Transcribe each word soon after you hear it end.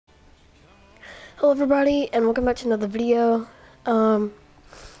Hello everybody and welcome back to another video. I'm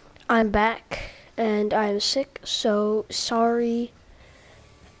back and I'm sick, so sorry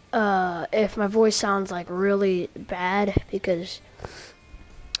if my voice sounds like really bad because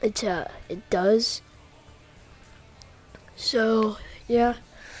it does. So yeah,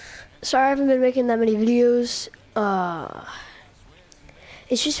 sorry I haven't been making that many videos.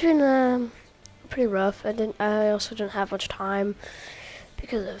 It's just been pretty rough. I also didn't have much time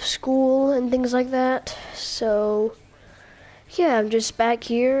because of school and things like that. So yeah, I'm just back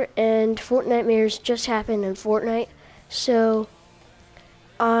here, and Fortnite mirrors just happened in Fortnite. So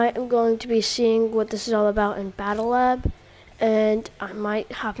I am going to be seeing what this is all about in Battle Lab, and I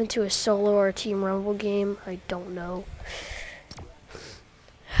might hop into a solo or a Team Rumble game. I don't know.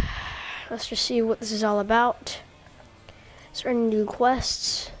 Let's just see what this is all about. Is there any new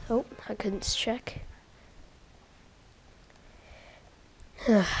quests? Oh, I couldn't check.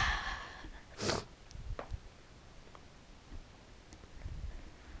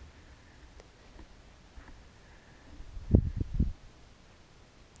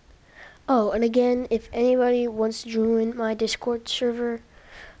 Oh, and again, if anybody wants to join my Discord server,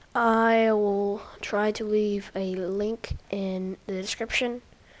 I will try to leave a link in the description,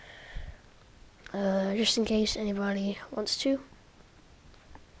 just in case anybody wants to.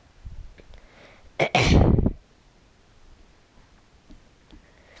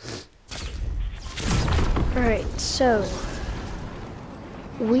 Alright, so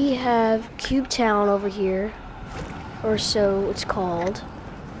we have Cube Town over here, or so it's called.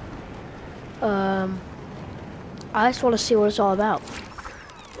 I just want to see what it's all about.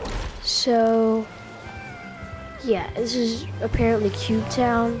 So yeah, this is apparently Cube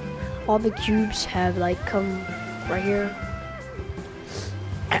Town. All the cubes have like come right here.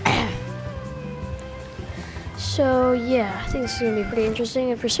 So yeah, I think this is gonna be pretty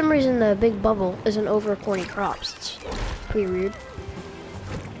interesting. And for some reason, the big bubble isn't over corny crops. It's pretty weird.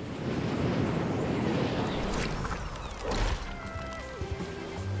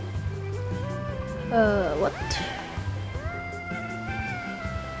 What?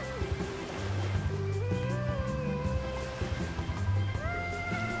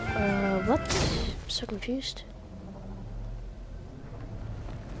 What? I'm so confused.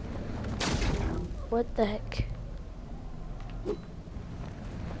 What the heck?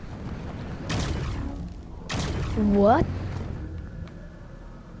 What?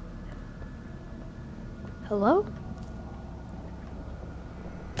 Hello?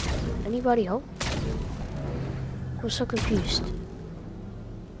 Anybody home? I'm so confused.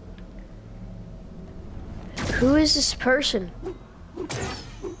 Who is this person?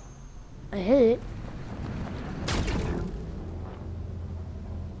 I hit it.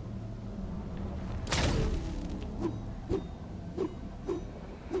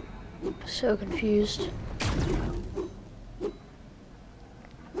 So confused.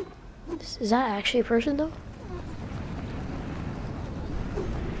 Is that actually a person though?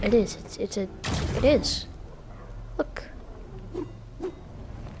 It is. It is. Look.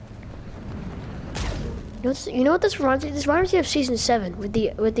 You know what this reminds me? This reminds me of season 7 with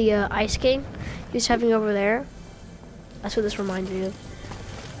the Ice King he's having over there. That's what this reminds me of.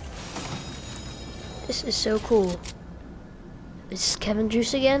 This is so cool. Is this Kevin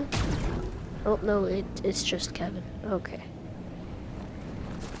Juice again? Oh no, it's just Kevin. Okay.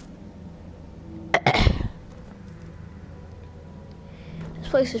 This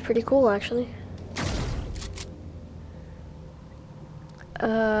place is pretty cool, actually.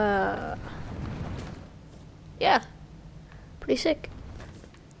 Yeah, pretty sick.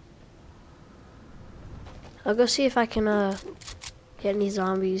 I'll go see if I can get any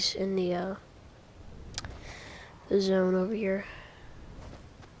zombies in the zone over here.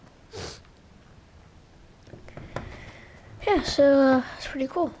 Yeah, so it's pretty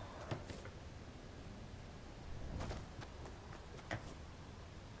cool.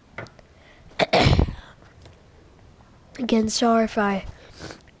 Again, sorry if I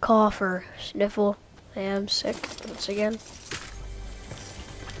cough or sniffle. I am sick once again.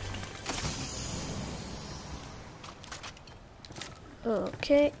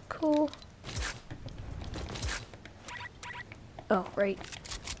 Okay, cool. Oh, right.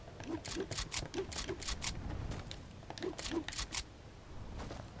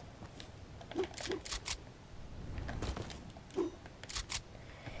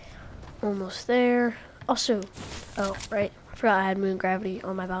 Almost there. Also, oh, right. I forgot I had moon gravity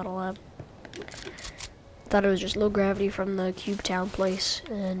on my battle lab. Thought it was just low gravity from the Cube Town place,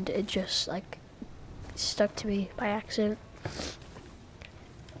 and it just, like, stuck to me by accident.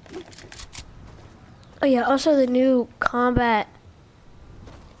 Oh yeah, also the new combat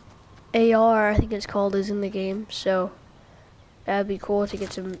AR, I think it's called, is in the game, so that'd be cool to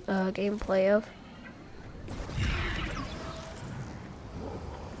get some gameplay of.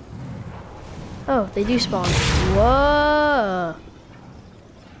 Oh, they do spawn. Whoa!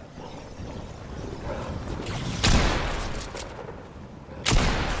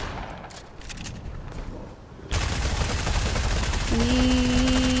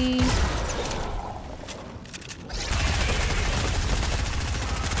 Whee.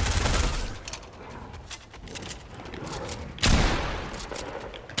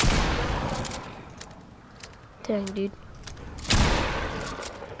 Dang, dude.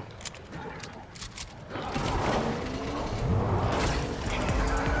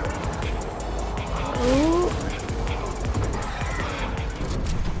 Ooh.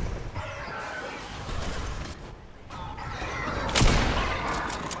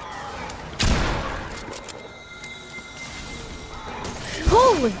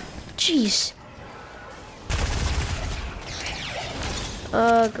 Holy jeez.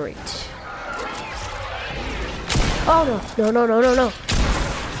 Great. Oh no, no, no, no, no, no.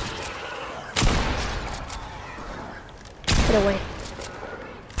 Get away.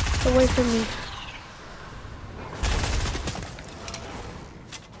 Get away from me.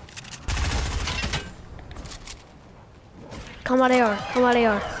 Come on, AR. Come on,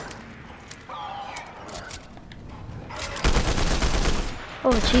 AR.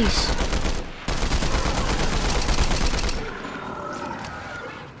 Oh, jeez.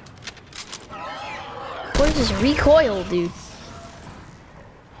 What is this recoil, dude?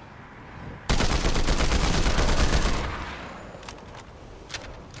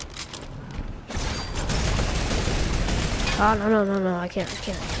 Oh, no, no, no, no. I can't.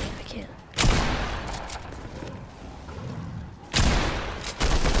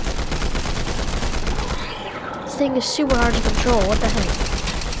 This thing is super hard to control. What the heck?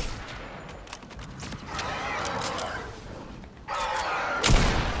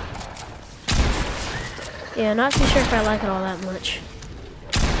 Yeah, not too sure if I like it all that much.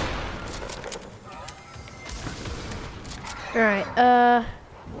 Alright,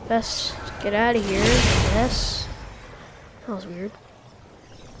 best get out of here, yes. That was weird.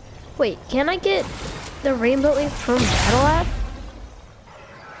 Wait, can I get the rainbow ink from Battle Lab?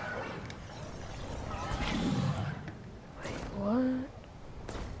 Wait, what?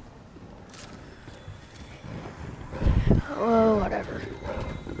 Oh, whatever.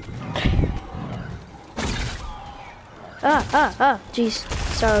 Jeez.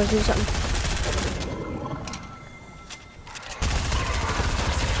 Sorry, I was doing something.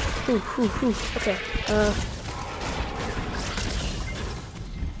 Okay,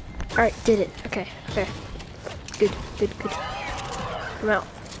 Alright, did it. Okay. Good. I'm out.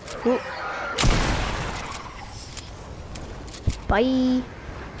 Ooh. Bye.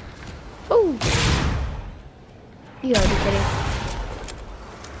 Oh! You gotta be kidding.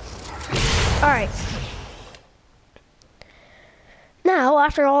 Alright. Now,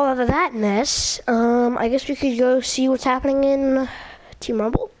 after all of that mess, I guess we could go see what's happening in Team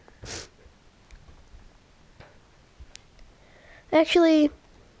Rumble. Actually,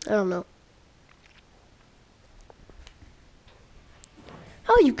 I don't know.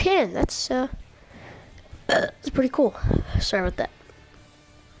 Oh, you can. That's pretty cool. Sorry about that.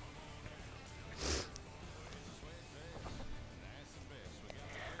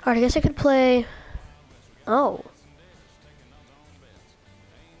 Alright, I guess I could play. Oh.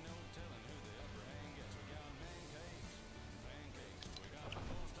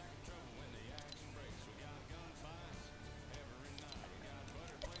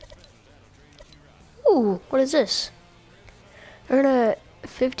 Ooh, what is this? Earn a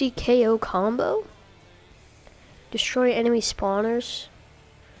 50 KO combo? Destroy enemy spawners.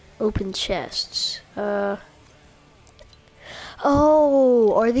 Open chests.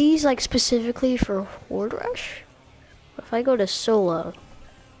 Oh, are these like specifically for Horde Rush? If I go to solo,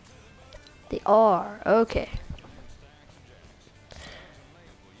 they are. Okay.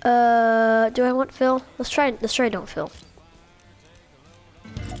 Do I want Phil? Let's try don't Phil.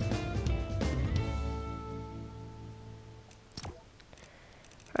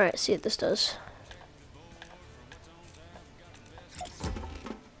 Alright, see what this does.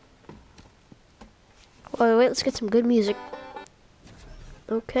 Wait, let's get some good music.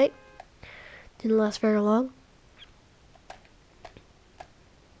 Okay. Didn't last very long.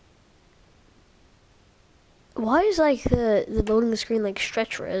 Why is like the loading screen like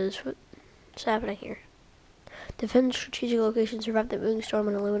stretch res? What's happening here? Defend strategic locations, survive the moving storm,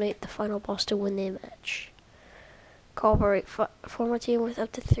 and eliminate the final boss to win the match. Cooperate. Form a team with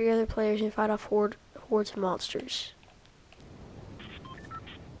up to 3 other players and fight off hordes of monsters.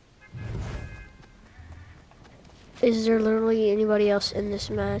 Is there literally anybody else in this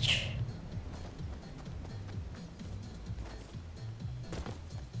match?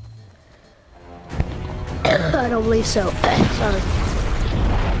 I don't believe so. Sorry.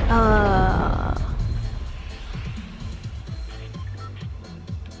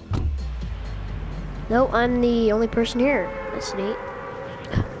 No, I'm the only person here. That's neat.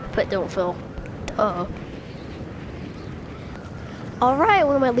 But don't fill. Alright,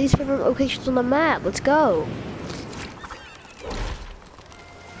 one of my least favorite locations on the map. Let's go.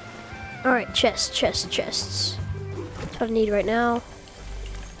 Alright, chests. That's what I need right now.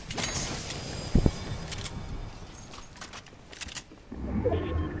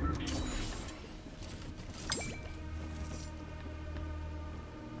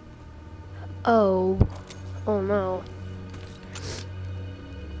 Oh no.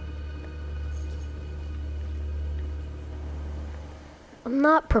 I'm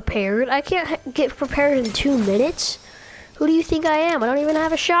not prepared. I can't get prepared in 2 minutes. Who do you think I am? I don't even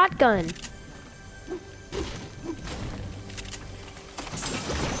have a shotgun.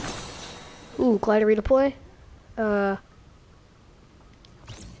 Ooh, glider redeploy?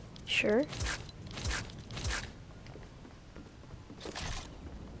 Sure.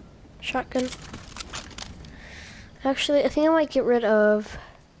 Shotgun. Actually, I think I might get rid of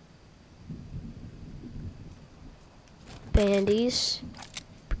bandies.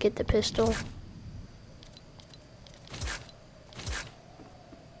 Get the pistol.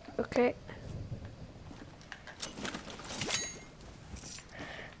 Okay.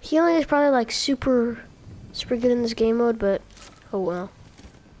 Healing is probably like super good in this game mode, but oh well.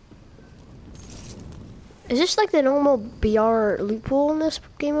 Is this like the normal BR loot pool in this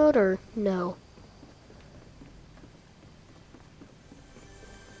game mode, or no?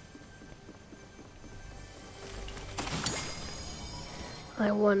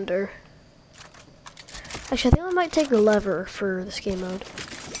 I wonder. Actually, I think I might take the lever for this game mode.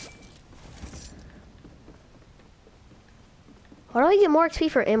 Why do I get more XP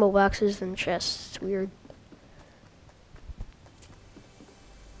for ammo boxes than chests? It's weird.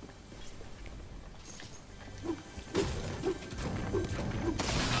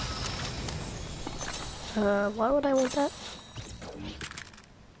 Why would I want that?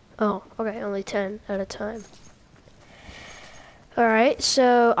 Oh, okay, only 10 at a time. Alright,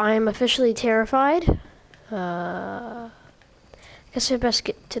 so I'm officially terrified. I guess I best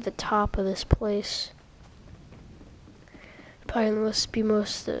get to the top of this place. Probably must be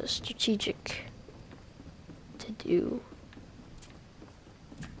most strategic to do.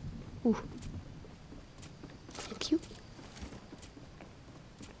 Ooh. Thank you.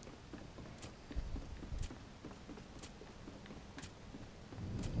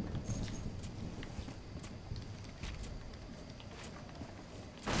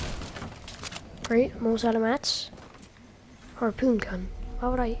 Great, I'm almost out of mats. Harpoon gun. Why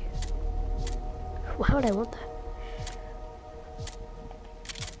would I want that?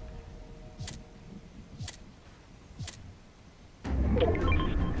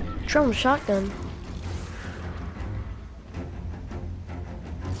 Drone shotgun.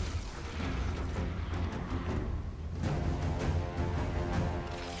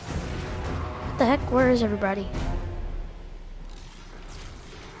 What the heck? Where is everybody?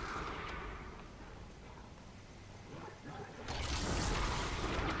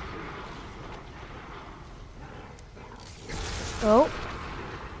 Oh.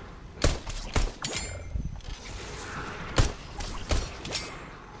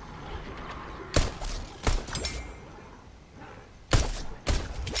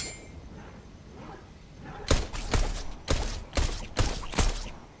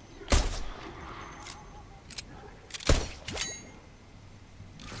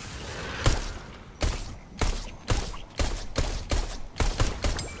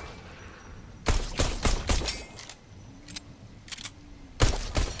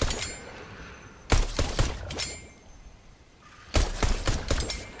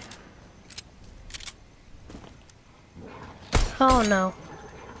 Oh no.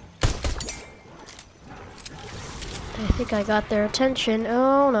 I think I got their attention.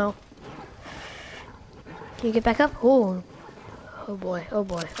 Oh no. Can you get back up? Oh. Oh boy, oh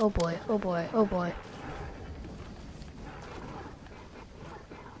boy, oh boy, oh boy, oh boy.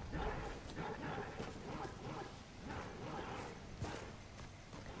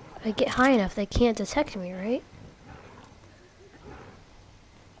 If I get high enough, they can't detect me, right?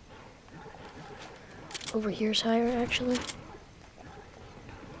 Over here's higher, actually.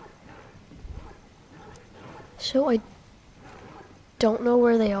 So I don't know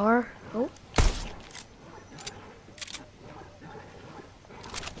where they are. Oh.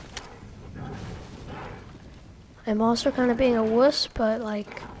 I I'm also kind of being a wuss, but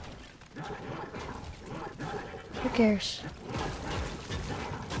like, who cares?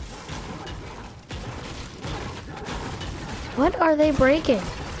 What are they breaking?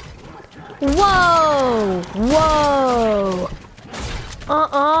 Whoa! Whoa!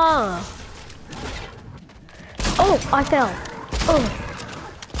 Uh-uh! Oh, I fell.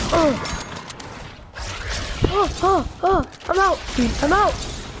 Oh, I'm out, dude, I'm out.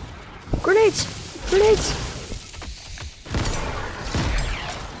 Grenades, grenades.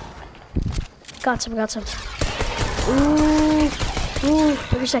 Got some. Ooh,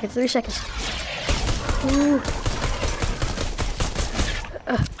 3 seconds. Ooh.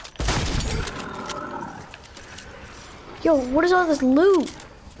 Yo, what is all this loot?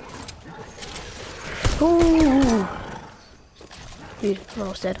 Ooh. Dude, I'm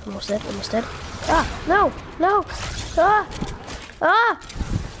almost dead. Ah, no. Ah.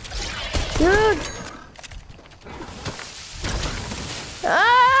 Dude.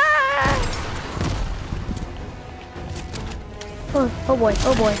 Ah. Oh boy.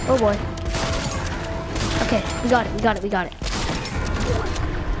 Okay, we got it.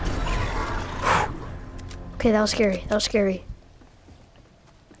 Okay, that was scary.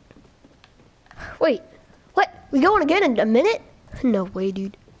 Wait, what? We going again in a minute? No way,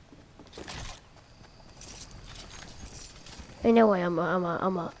 dude. Ain't no way I'm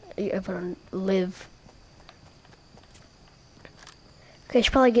gonna live. Okay, I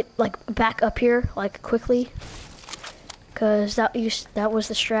should probably get like back up here like quickly, cause that was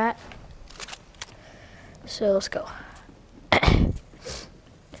the strat. So let's go.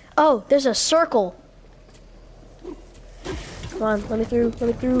 Oh, there's a circle. Come on, let me through,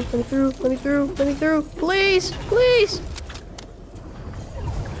 please.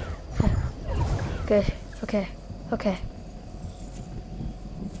 Okay.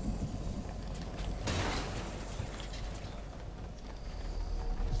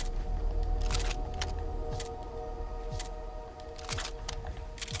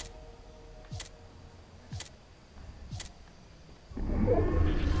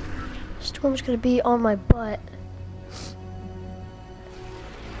 Storm's gonna be on my butt.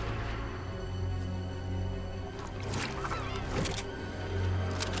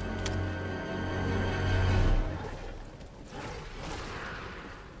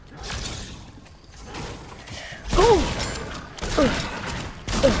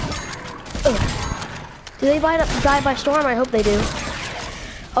 Do they die by storm? I hope they do.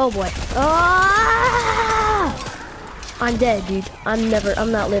 Oh boy. Ah! I'm dead, dude. I'm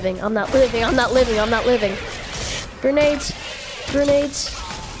not living. Grenades.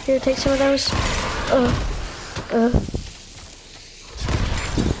 Here, take some of those.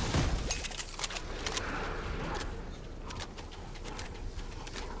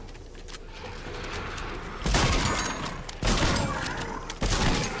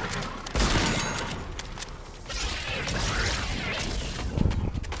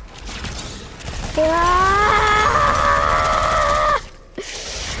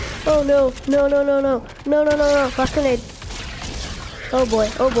 Oh no. Last grenade. Oh boy.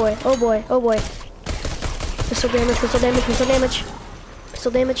 Pistol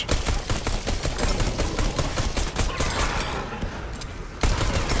damage.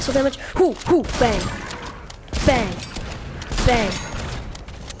 Whoo, bang. Bang.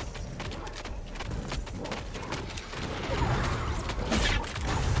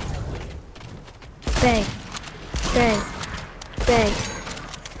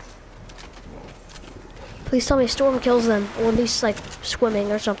 Please tell me storm kills them, or at least like swimming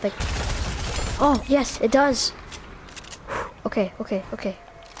or something. Oh, yes, it does. Okay.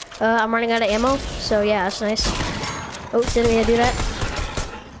 I'm running out of ammo, so yeah, that's nice. Oh, didn't mean to do that.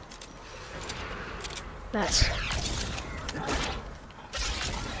 Nice.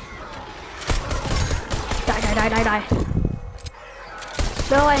 Die.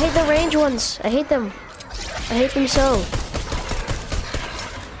 No, I hate the range ones. I hate them so.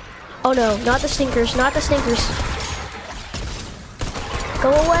 Oh no, not the stinkers. Go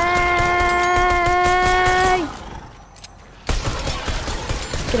away!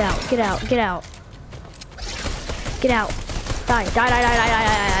 Get out. Die.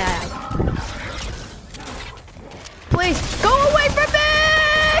 Please, go away from me!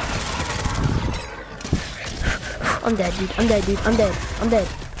 I'm dead, dude. I'm dead.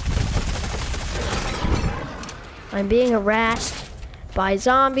 I'm being harassed by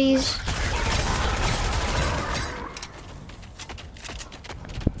zombies.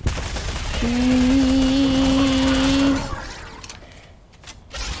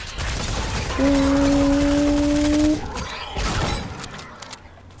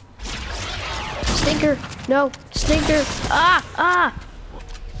 Stinker. No, stinker. Ah, ah.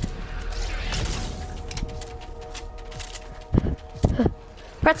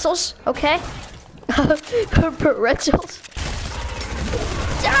 Pretzels, okay. Pretzels.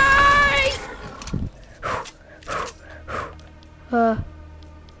 Die!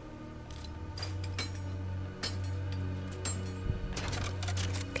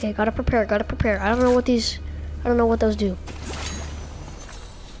 Okay, gotta prepare, gotta prepare. I don't know what those do.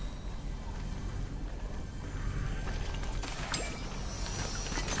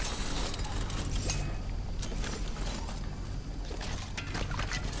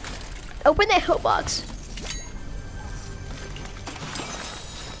 Open that hook box.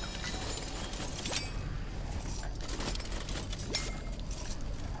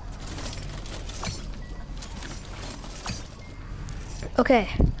 Okay.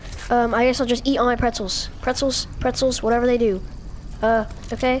 I guess I'll just eat all my pretzels. Pretzels, whatever they do.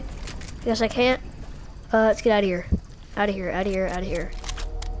 Okay. I guess I can't. Let's get out of here. Out of here.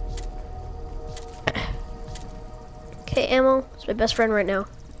 Okay, ammo. It's my best friend right now.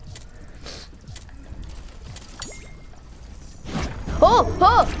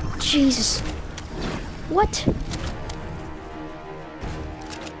 Oh! Jesus. What?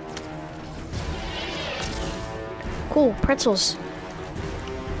 Cool, pretzels.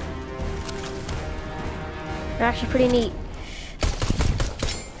 They're actually pretty neat.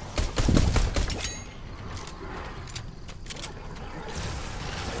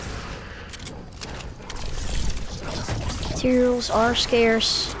 Materials are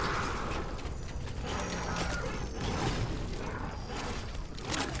scarce.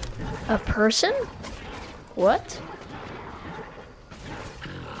 A person? What?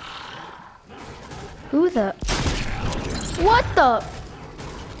 Who the? What the?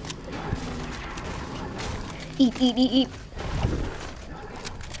 Eat.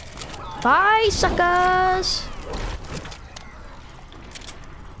 Bye, suckers!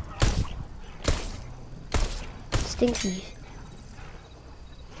 Stinky.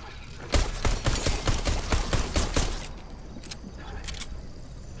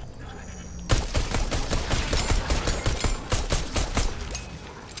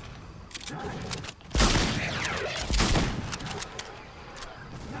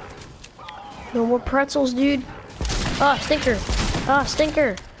 No more pretzels, dude. Ah, stinker. Ah,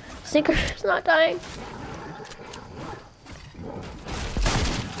 stinker. Stinker's not dying.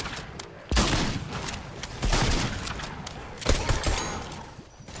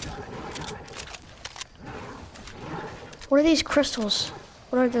 What are these crystals?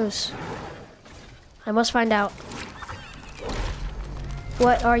 What are those? I must find out.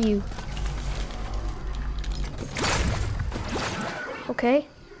 What are you? Okay.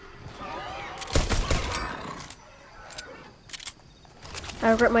 I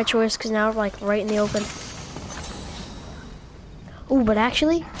regret my choice because now we're like right in the open. Ooh, but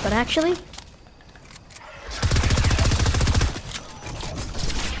actually.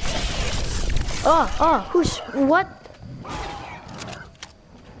 What?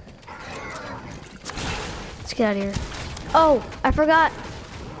 Let's get out of here. Oh, I forgot.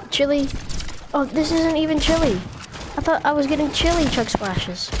 Chili. Oh, this isn't even chili. I thought I was getting chili chug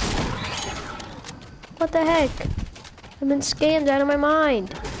splashes. What the heck? I've been scammed out of my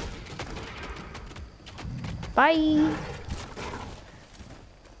mind. Bye.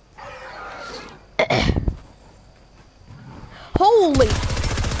 Holy.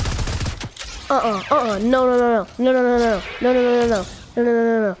 No.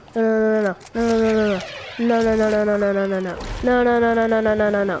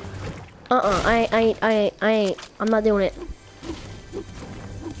 I ain't. I'm not doing it.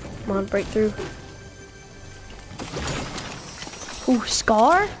 Come on, breakthrough. Ooh,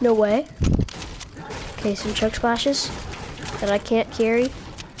 Scar? No way. Okay, some chug splashes that I can't carry.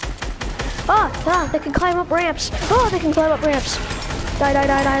 They can climb up ramps. They can climb up ramps. Die.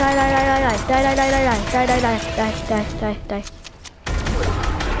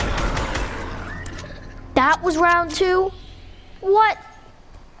 That was round 2? What?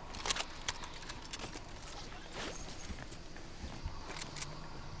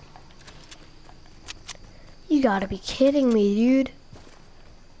 You gotta be kidding me, dude.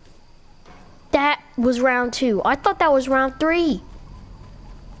 That was round 2. I thought that was round 3.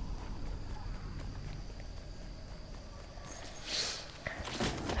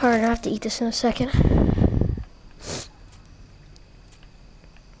 Alright, I have to eat this in a second.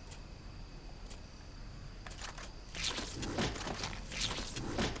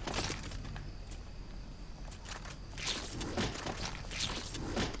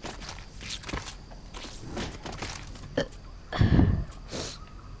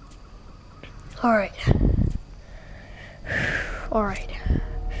 Alright. Alright.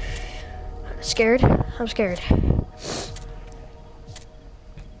 Scared? I'm scared.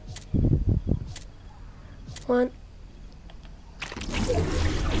 One.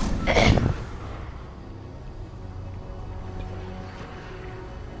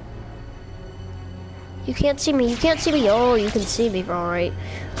 You can't see me, you can't see me. Oh, you can see me, alright.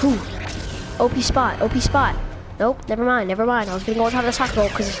 Whew. OP spot, OP spot. Nope, never mind, never mind. I was gonna go inside the soccer goal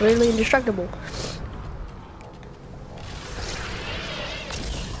because it's literally indestructible.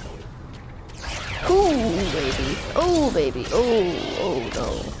 Ooh, baby. Oh, baby. Oh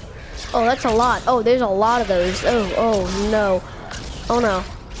no. Oh, that's a lot. Oh, there's a lot of those. Oh no. Oh no.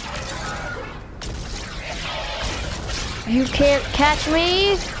 You can't catch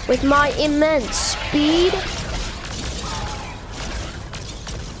me with my immense speed.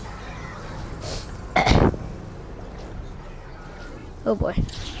 Oh boy.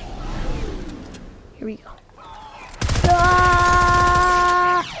 Here we go.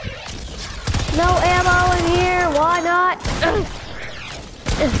 Ah! No ammo in here. Why not?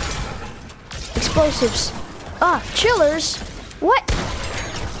 Explosives. Ah, chillers. What?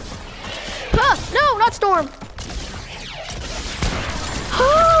 Ah, no, not storm.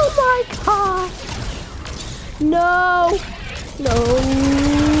 Oh my god. No. No.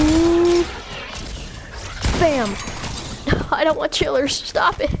 Bam. I don't want chillers.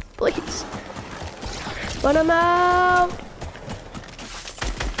 Stop it, please. Run them out.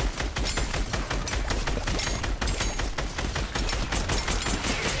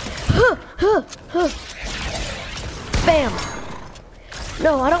 Bam.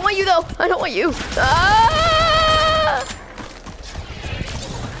 No, I don't want you though. I don't want you. Ah!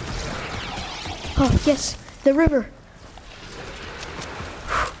 Oh, yes, the river.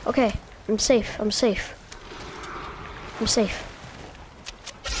 Okay, I'm safe. I'm safe. I'm safe.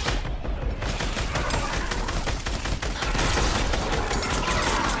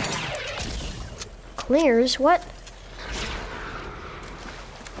 Clears? What?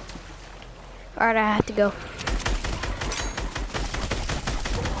 Alright, I have to go.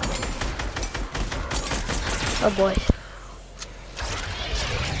 Oh boy.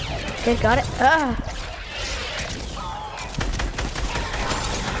 Okay, got it. Ah!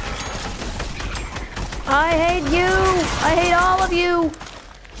 I hate you! I hate all of you!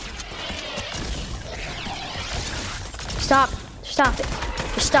 Stop. Stop it.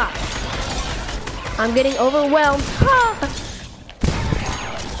 Just stop. I'm getting overwhelmed. Ah!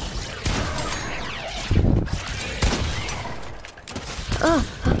 Oh,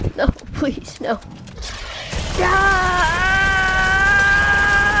 no, please, no. Ah!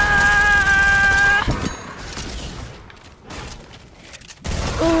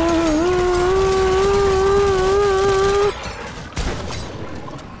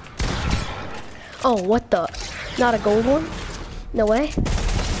 Oh, what the? Not a gold one? No way.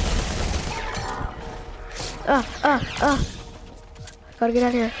 Gotta get out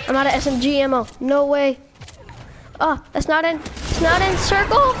of here. I'm out of SMG ammo. No way. Oh, that's not in. It's not in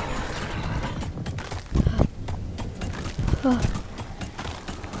circle. Oh.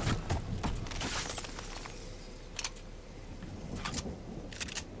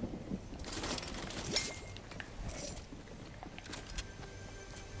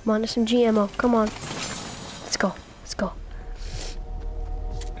 Come on, SMG ammo. Come on. Let's go. Let's go.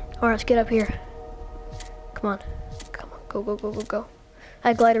 Alright, let's get up here. Come on. Come on. Go, go, go, go, go.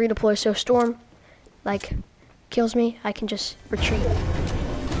 I glide redeploy, so storm, like, kills me. I can just retreat.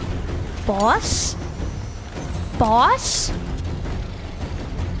 Boss? Boss?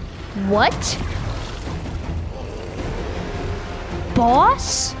 What?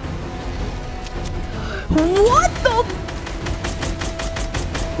 Boss? What the?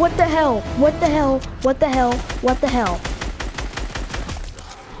 What the hell? What the hell? What the hell? What the hell?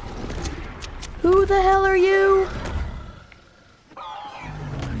 Who the hell are you?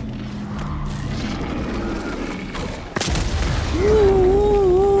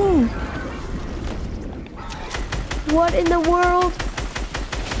 Ooh. What in the world?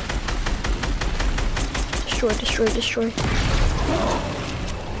 Destroy, destroy, destroy.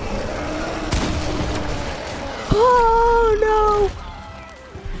 Oh no!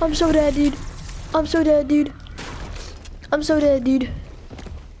 I'm so dead, dude. I'm so dead, dude. I'm so dead, dude.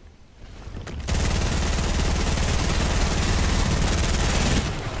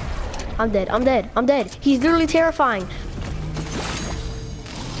 I'm dead, I'm dead, I'm dead. He's literally terrifying.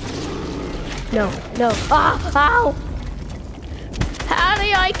 No, no. Ah, ow! How do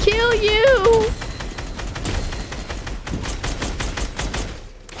I kill you?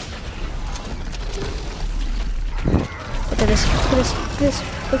 Look at this, look at this, look at this,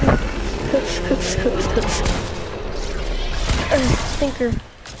 look at this. Stinker.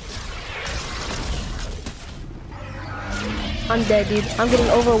 I'm dead, dude. I'm getting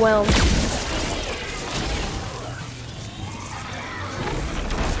overwhelmed.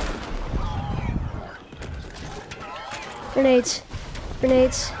 Grenades.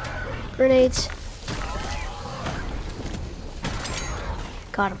 Grenades. Grenades.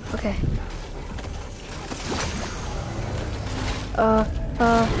 Got him. Okay. What?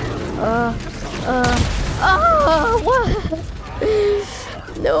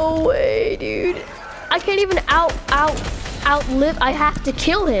 No way, dude. I can't even outlive. I have to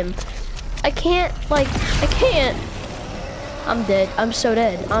kill him. I can't, like, I can't. I'm dead. I'm so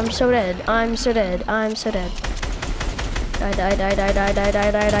dead. I'm so dead. I'm so dead. I'm so dead. Die, die, die, die, die, die,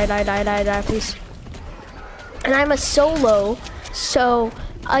 die, die, die, die, die, die, die, please. And I'm a solo, so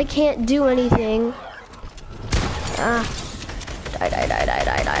I can't do anything. Die, die, die, die, die,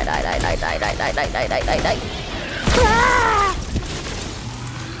 die, die, die, die, die, die, die, die, die, die, die, die. Ah!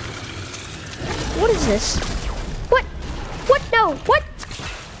 What is this? What? What? No, what?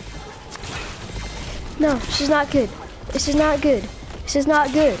 No, this is not good. This is not good. This is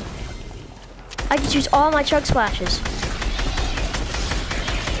not good. I can use all my chug splashes.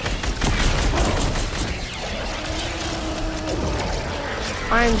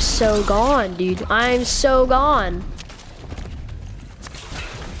 I'm so gone, dude. I'm so gone.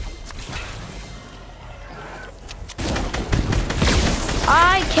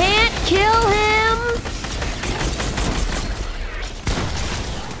 I can't kill him.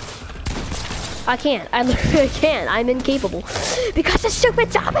 I can't. I literally can't. I'm incapable. Because of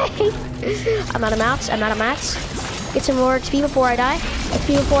stupid zombie. I'm out of mats. I'm out of mats. Get some more XP before I die.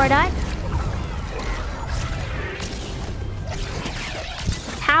 XP before I die.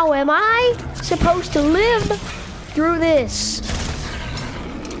 How am I supposed to live through this?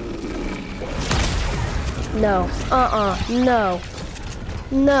 No. No.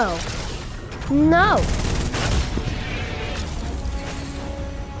 No. No.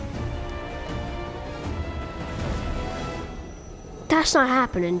 That's not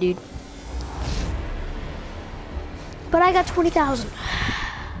happening, dude. But I got 20,000.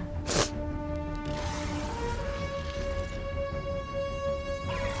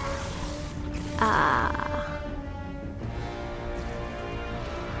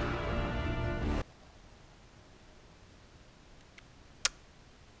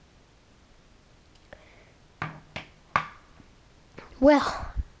 Well,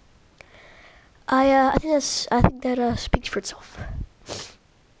 I think that speaks for itself.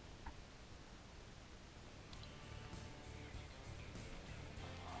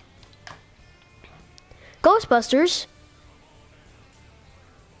 Ghostbusters.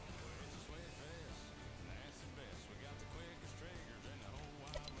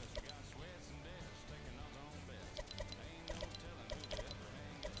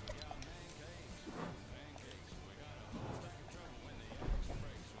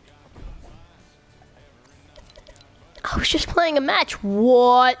 I was just playing a match.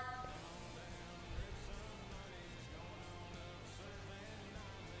 What?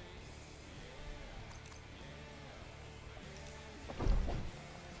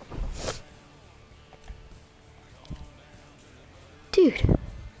 Dude.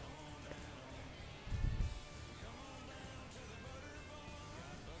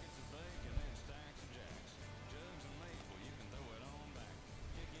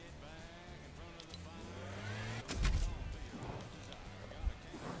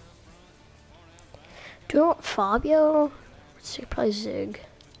 Do you want Fabio? Let's see, probably Zig.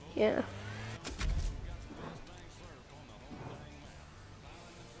 Yeah.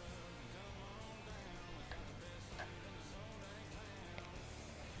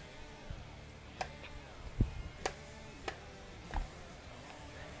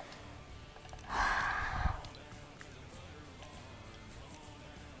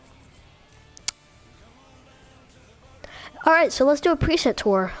 All right, so let's do a preset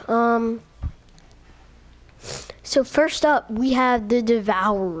tour. So first up, we have the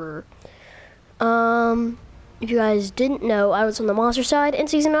Devourer. If you guys didn't know, I was on the monster side in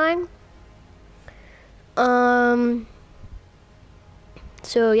Season 9.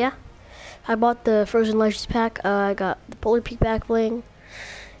 So yeah, I bought the Frozen Legends pack. I got the Polar Peak back bling.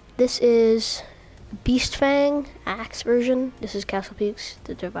 This is Beast Fang Axe version. This is Castle Peaks,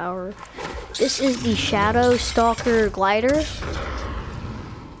 the Devourer. This is the Shadow Stalker Glider.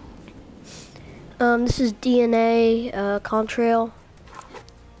 This is DNA Contrail.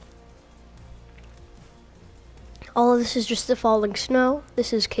 All of this is just the Falling Snow.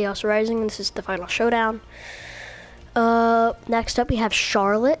 This is Chaos Rising, and this is the Final Showdown. Next up, we have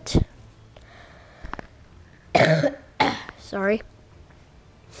Charlotte. Sorry.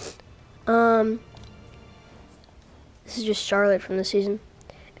 This is just Charlotte from the season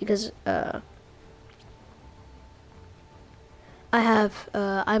because I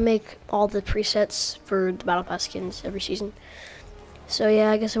make all the presets for the Battle Pass skins every season. So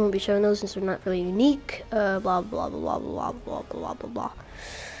yeah, I guess I won't be showing those since they're not really unique. Blah blah blah blah blah blah blah blah blah.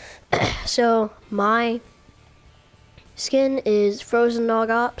 So my skin is Frozen Nog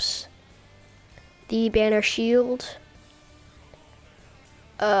Ops, the Banner Shield,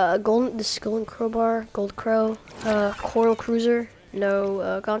 Golden Crowbar, Gold Crow, Coral Cruiser,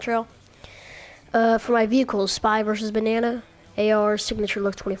 no contrail. For my vehicles, Spy versus Banana, AR Signature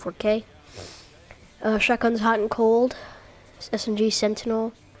Look 24K, Shotguns Hot and Cold, SMG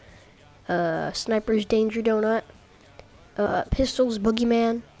Sentinel, Snipers Danger Donut, Pistols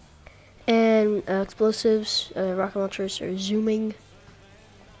Boogeyman, and explosives, rocket launchers are Zooming.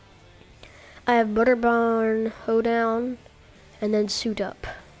 I have Butter Barn Hoedown, and then Suit Up.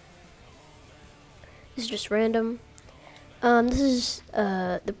 This is just random. This is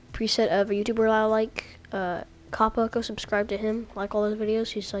the preset of a YouTuber I like, Kappa. Go subscribe to him, like all his videos.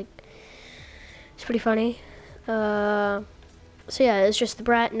 He's pretty funny. So yeah, it's just the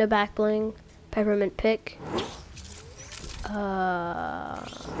Brat, no back bling, Peppermint Pick,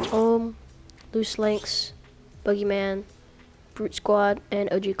 Loose Links, Boogeyman, Brute Squad,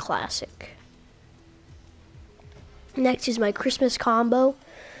 and OG Classic. Next is my Christmas combo.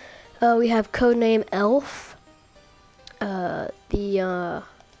 We have Codename Elf, the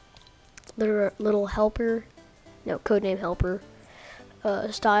little helper, no, Codename Helper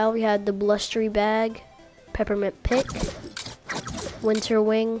style. We had the Blustery Bag, Peppermint Pick, Winter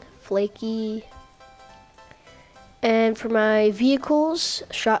Wing, Flaky. And for my vehicles,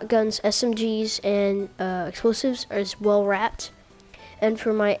 shotguns, SMGs, and explosives are as well wrapped. And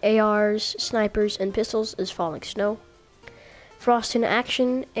for my ARs, snipers, and pistols is Falling Snow, Frost in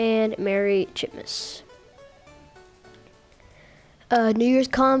Action, and Merry Chipmas. New Year's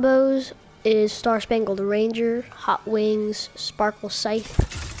combos is Star Spangled Ranger, Hot Wings, Sparkle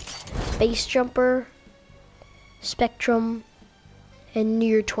Scythe, Base Jumper, Spectrum, and New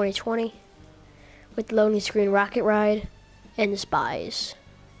Year 2020 with Loading Screen Rocket Ride and the Spies.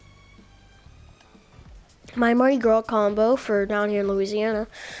 My Mardi Gras combo for down here in Louisiana,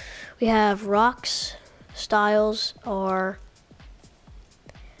 we have rocks. Styles are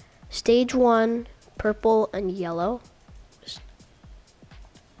Stage 1, purple and yellow.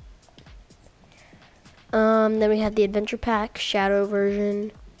 Then we have the Adventure Pack, Shadow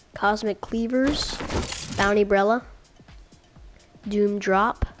version, Cosmic Cleavers, Bounty Brella, Doom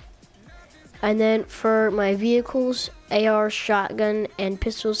Drop. And then for my vehicles, AR, shotgun, and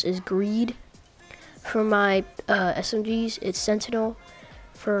pistols is Greed. For my SMGs, it's Sentinel.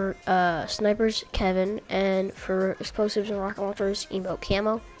 For snipers, Kevin. And for explosives and rocket launchers, Emote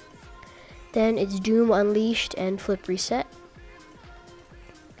Camo. Then it's Doom Unleashed and Flip Reset.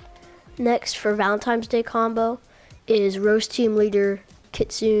 Next, for Valentine's Day combo, is Rose Team Leader,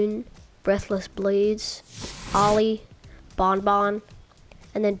 Kitsune, Breathless Blades, Ollie, Bonbon,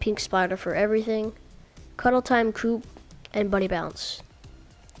 and then Pink Spider for everything, Cuddle Time Coop, and Buddy Bounce.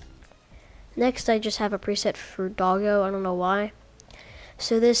 Next, I just have a preset for Doggo, I don't know why.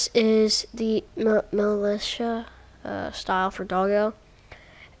 So this is the Militia style for Doggo.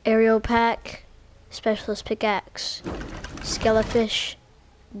 Aerial Pack, Specialist Pickaxe, Skelefish,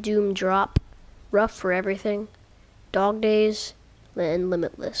 Doom Drop, Rough for everything, Dog Days, and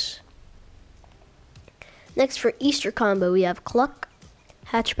Limitless. Next for Easter combo, we have Cluck,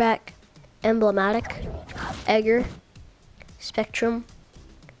 Hatchback, Emblematic, Egger, Spectrum,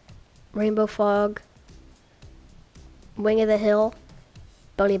 Rainbow Fog, Wing of the Hill,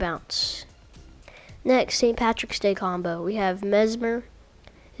 Bunny Bounce. Next, St. Patrick's Day combo, we have Mesmer,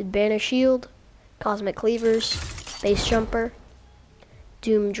 Banner Shield, Cosmic Cleavers, Base Jumper,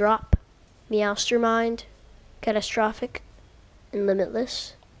 Doom Drop, Meowstermind, Catastrophic, and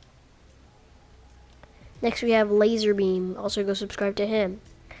Limitless. Next we have Laser Beam, also go subscribe to him.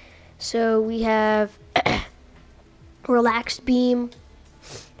 So we have Relaxed Beam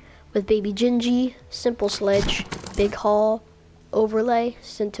with Baby Gingy, Simple Sledge, Big Haul, Overlay,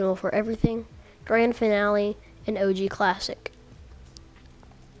 Sentinel for everything, Grand Finale, and OG Classic.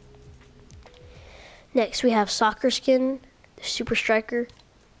 Next we have Soccer Skin, the Super Striker.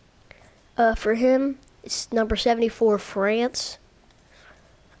 For him, it's number 74, France.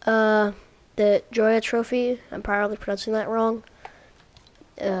 The Joya Trophy, I'm probably pronouncing that wrong.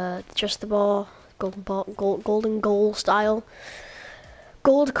 Just the ball, golden goal style.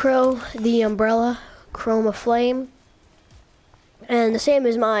 Gold Crow, the Umbrella, Chroma Flame. And the same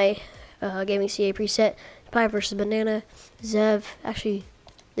as my Gaming CA preset, Pie versus Banana. Zev. Actually,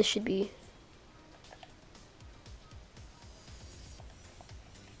 this should be...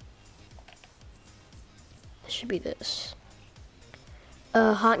 This should be this.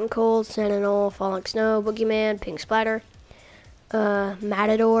 Hot and Cold, Sentinel, Falling Snow, Boogeyman, Pink Splatter,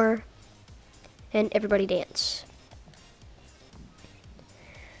 Matador, and Everybody Dance.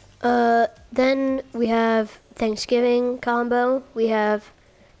 Then we have Thanksgiving combo. We have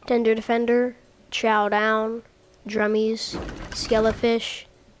Tender Defender, Chow Down, Drummies, Skelefish,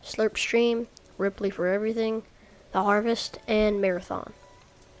 Slurpstream, Ripley for Everything, The Harvest, and Marathon.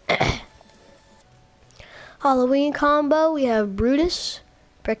 Halloween combo, we have Brutus,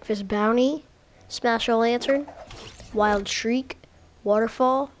 Breakfast Bounty, Smash a Lantern, Wild Shriek,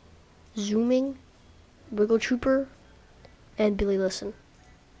 Waterfall, Zooming, Wiggle Trooper, and Billy Listen.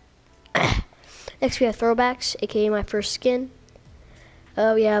 Next we have Throwbacks, aka My First Skin.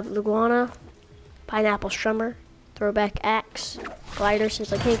 We have Luguana, Pineapple Strummer, Throwback Axe, Glider,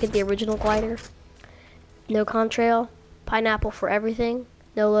 since I can't get the original Glider, No Contrail, Pineapple for Everything,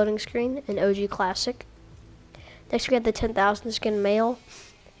 No Loading Screen, and OG Classic. Next we have the 10,000 skin male.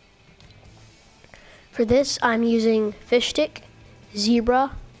 For this I'm using Fish Stick,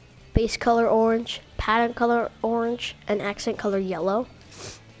 Zebra, base color orange, pattern color orange, and accent color yellow.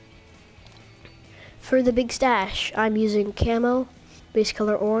 For the big stash I'm using Camo, base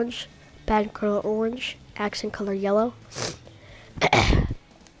color orange, pattern color orange, accent color yellow.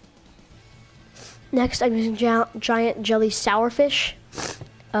 Next I'm using Giant Jelly Sourfish,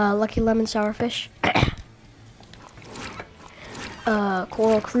 Lucky Lemon Sourfish.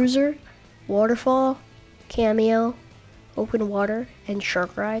 Coral Cruiser, Waterfall, Cameo, Open Water, and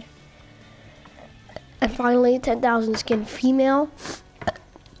Shark Ride. And finally, 10,000 skin female.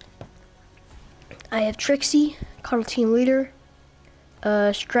 I have Trixie, Cuddle Team Leader,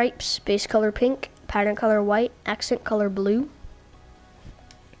 Stripes, base color pink, pattern color white, accent color blue.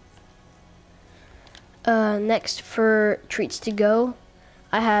 Next for treats to go,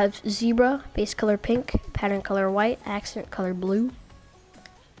 I have Zebra, base color pink, pattern color white, accent color blue.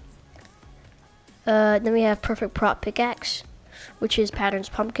 Then we have Perfect Prop Pickaxe, which is patterns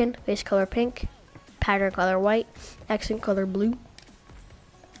pumpkin, base color pink, pattern color white, accent color blue.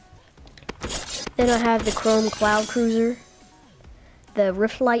 Then I have the Chrome Cloud Cruiser, the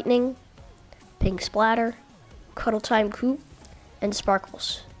Rift Lightning, Pink Splatter, Cuddle Time Coupe, and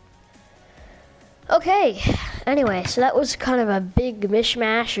Sparkles. Okay, anyway, so that was kind of a big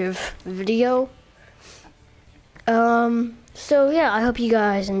mishmash of video. So yeah, I hope you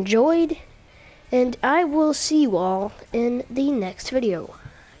guys enjoyed, and I will see you all in the next video.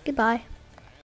 Goodbye.